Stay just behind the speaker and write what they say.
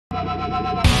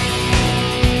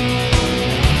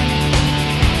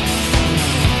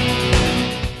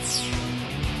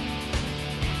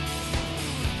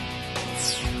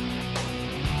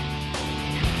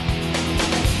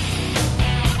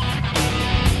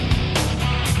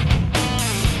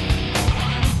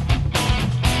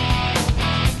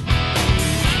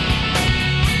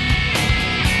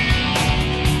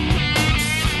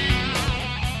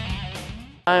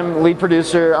I'm lead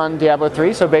producer on Diablo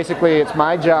 3, so basically it's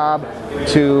my job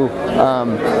to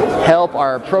help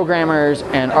our programmers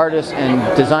and artists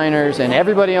and designers and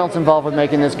everybody else involved with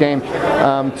making this game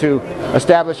to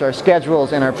establish our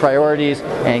schedules and our priorities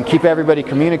and keep everybody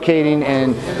communicating,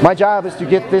 and my job is to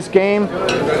get this game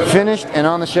finished and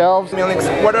on the shelves.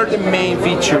 What are the main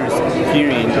features here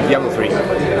in Diablo 3?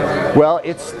 Well,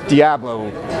 it's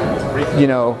Diablo. You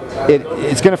know,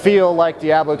 it's going to feel like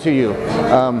Diablo to you.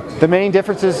 The main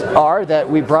differences are that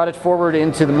we brought it forward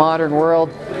into the modern world.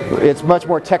 It's much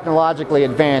more technologically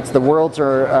advanced. The worlds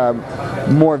are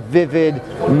more vivid,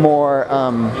 more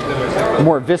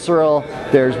visceral.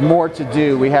 There's more to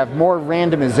do. We have more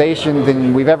randomization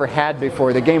than we've ever had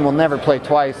before. The game will never play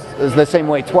the same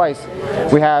way twice.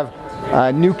 We have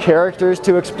new characters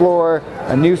to explore,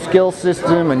 a new skill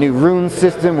system, a new rune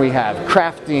system. We have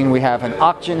crafting, we have an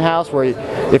auction house where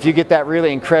if you get that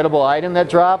really incredible item that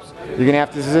drops, you're going to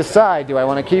have to decide, do I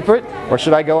want to keep it or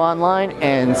should I go online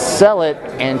and sell it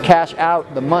and cash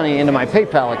out the money into my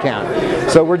PayPal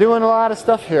account. So we're doing a lot of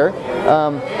stuff here,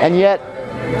 and yet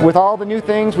with all the new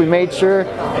things we made sure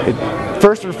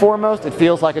first and foremost, it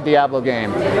feels like a Diablo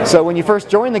game. So when you first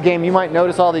join the game, you might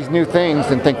notice all these new things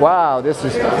and think, wow, this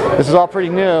is all pretty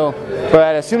new.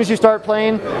 But as soon as you start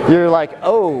playing, you're like,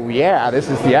 oh yeah, this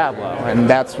is Diablo, and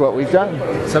that's what we've done.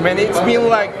 So man, it's been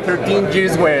like 13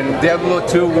 years when Diablo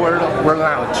 2 were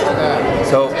launched.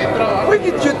 So why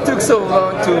did you took so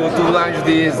long to launch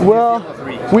this? Well,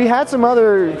 we had some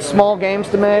other small games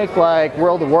to make, like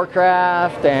World of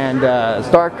Warcraft and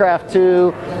StarCraft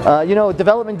 2. You know,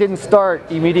 development didn't start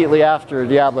immediately after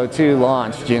Diablo 2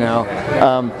 launched, you know.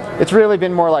 It's really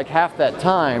been more like half that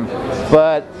time,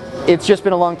 but it's just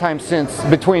been a long time since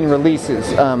between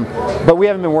releases. But we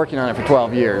haven't been working on it for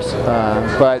 12 years.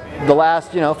 But the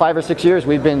last, 5 or 6 years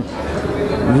we've been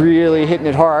really hitting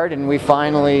it hard, and we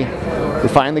finally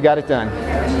got it done.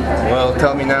 Well,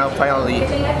 tell me now, finally,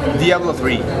 Diablo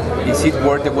 3, is it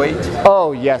worth the wait?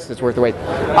 Oh yes, it's worth the wait.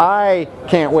 I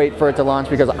can't wait for it to launch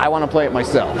because I want to play it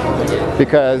myself.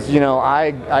 Because,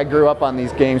 I grew up on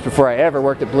these games before I ever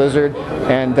worked at Blizzard,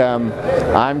 and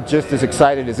I'm just as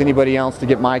excited as anybody else to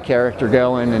get my character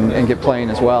going and get playing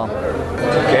as well.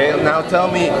 Okay, now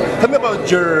tell me about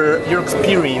your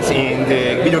experience in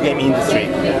the video game industry.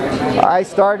 I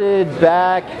started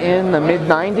back in the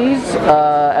mid-90s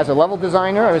as a level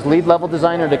designer. I was lead level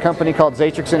designer at a company called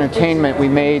Xatrix Entertainment. We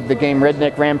made the game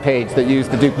Redneck Rampage that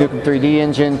used the Duke Nukem 3D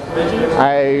engine.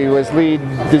 I was lead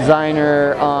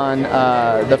designer on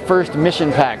the first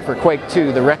mission pack for Quake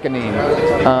 2, The Reckoning.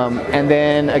 And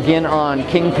then again on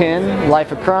Kingpin,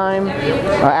 Life of Crime.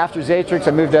 After Xatrix,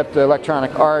 I moved up to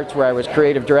Electronic Arts, where I was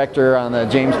creative director on the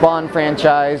James Bond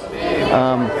franchise.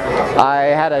 I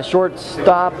had a short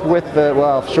stop with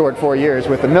short 4 years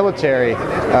with the military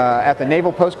at the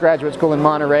Naval Postgraduate School in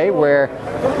Monterey, where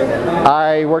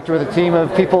I worked with a team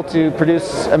of people to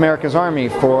produce America's Army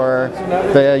for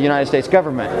the United States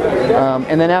government.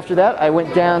 And then after that, I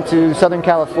went down to Southern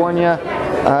California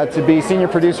to be senior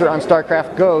producer on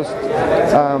StarCraft Ghost,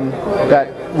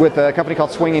 with a company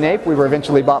called Swinging Ape. We were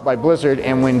eventually bought by Blizzard,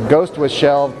 and when Ghost was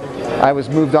shelved, I was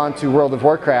moved on to World of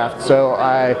Warcraft. So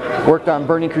I worked on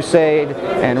Burning Crusade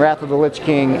and Wrath of the Lich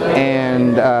King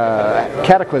and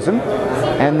Cataclysm.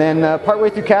 And then partway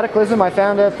through Cataclysm, I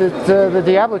found out that the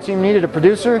Diablo team needed a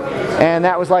producer, and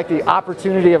that was like the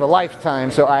opportunity of a lifetime.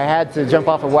 So I had to jump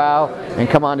off of WoW and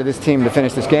come onto this team to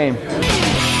finish this game.